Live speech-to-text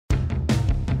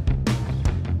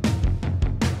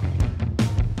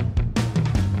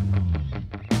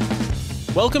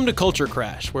Welcome to Culture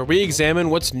Crash, where we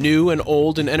examine what's new and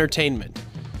old in entertainment.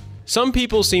 Some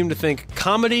people seem to think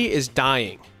comedy is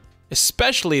dying,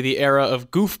 especially the era of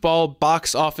goofball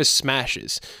box office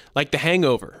smashes, like The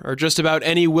Hangover or just about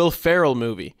any Will Ferrell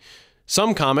movie.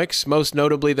 Some comics, most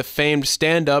notably the famed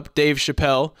stand-up Dave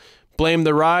Chappelle, blame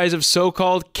the rise of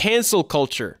so-called cancel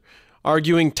culture,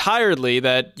 arguing tiredly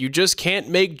that you just can't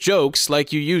make jokes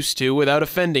like you used to without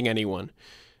offending anyone.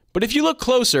 But if you look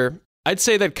closer, I'd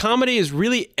say that comedy is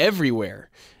really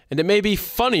everywhere, and it may be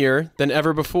funnier than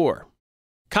ever before.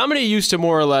 Comedy used to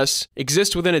more or less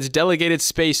exist within its delegated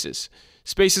spaces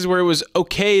where it was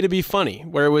okay to be funny,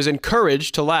 where it was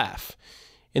encouraged to laugh.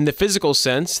 In the physical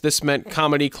sense, this meant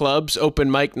comedy clubs,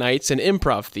 open mic nights, and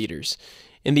improv theaters.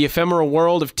 In the ephemeral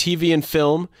world of TV and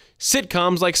film,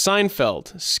 sitcoms like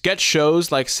Seinfeld, sketch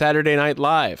shows like Saturday Night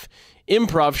Live,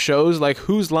 improv shows like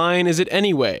Whose Line Is It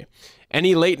Anyway?,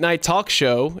 any late-night talk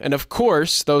show, and of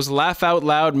course, those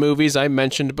laugh-out-loud movies I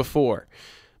mentioned before.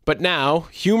 But now,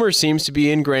 humor seems to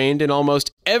be ingrained in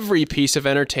almost every piece of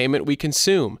entertainment we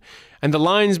consume, and the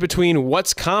lines between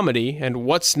what's comedy and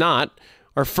what's not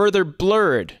are further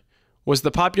blurred. Was the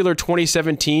popular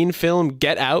 2017 film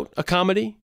Get Out a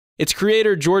comedy? Its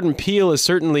creator Jordan Peele is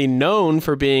certainly known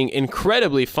for being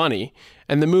incredibly funny,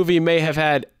 and the movie may have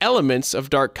had elements of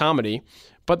dark comedy,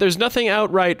 but there's nothing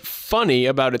outright funny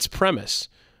about its premise.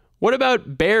 What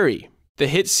about Barry, the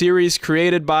hit series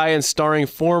created by and starring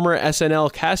former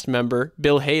SNL cast member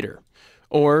Bill Hader?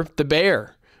 Or The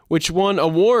Bear, which won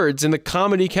awards in the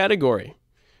comedy category?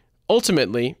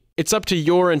 Ultimately, it's up to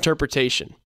your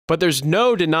interpretation. But there's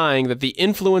no denying that the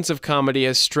influence of comedy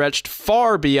has stretched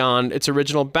far beyond its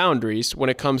original boundaries when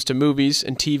it comes to movies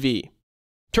and TV.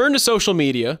 Turn to social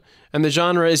media, and the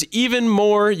genre is even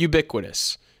more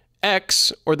ubiquitous.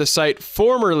 X, or the site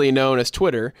formerly known as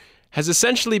Twitter, has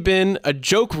essentially been a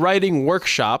joke-writing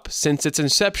workshop since its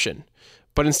inception,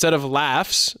 but instead of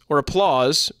laughs or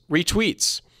applause,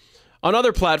 retweets. On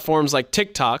other platforms like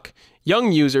TikTok,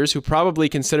 young users who probably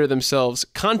consider themselves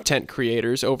content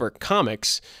creators over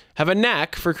comics have a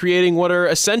knack for creating what are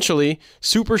essentially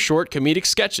super short comedic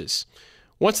sketches.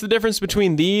 What's the difference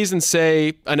between these and,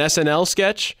 say, an SNL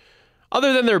sketch?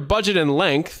 Other than their budget and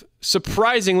length,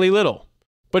 surprisingly little.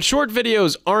 But short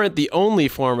videos aren't the only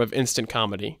form of instant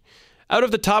comedy. Out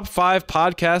of the top 5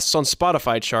 podcasts on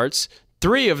Spotify charts,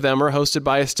 3 of them are hosted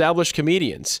by established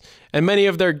comedians, and many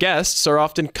of their guests are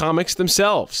often comics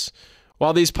themselves.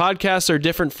 While these podcasts are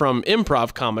different from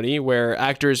improv comedy, where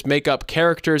actors make up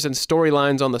characters and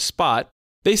storylines on the spot,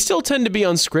 they still tend to be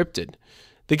unscripted.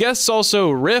 The guests also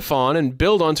riff on and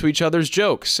build onto each other's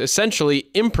jokes, essentially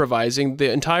improvising the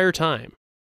entire time.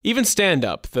 Even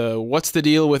stand-up, the what's the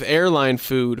deal with airline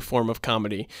food form of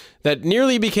comedy, that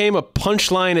nearly became a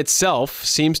punchline itself,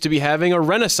 seems to be having a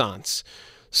renaissance.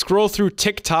 Scroll through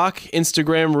TikTok,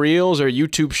 Instagram Reels, or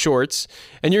YouTube Shorts,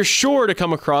 and you're sure to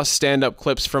come across stand-up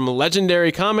clips from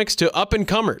legendary comics to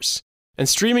up-and-comers. And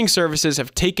streaming services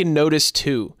have taken notice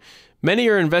too. Many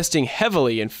are investing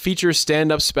heavily in feature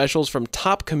stand-up specials from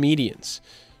top comedians.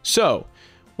 So,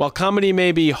 while comedy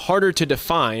may be harder to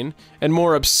define and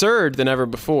more absurd than ever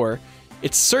before,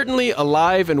 it's certainly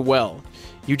alive and well.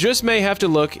 You just may have to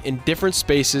look in different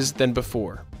spaces than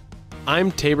before.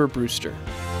 I'm Tabor Brewster.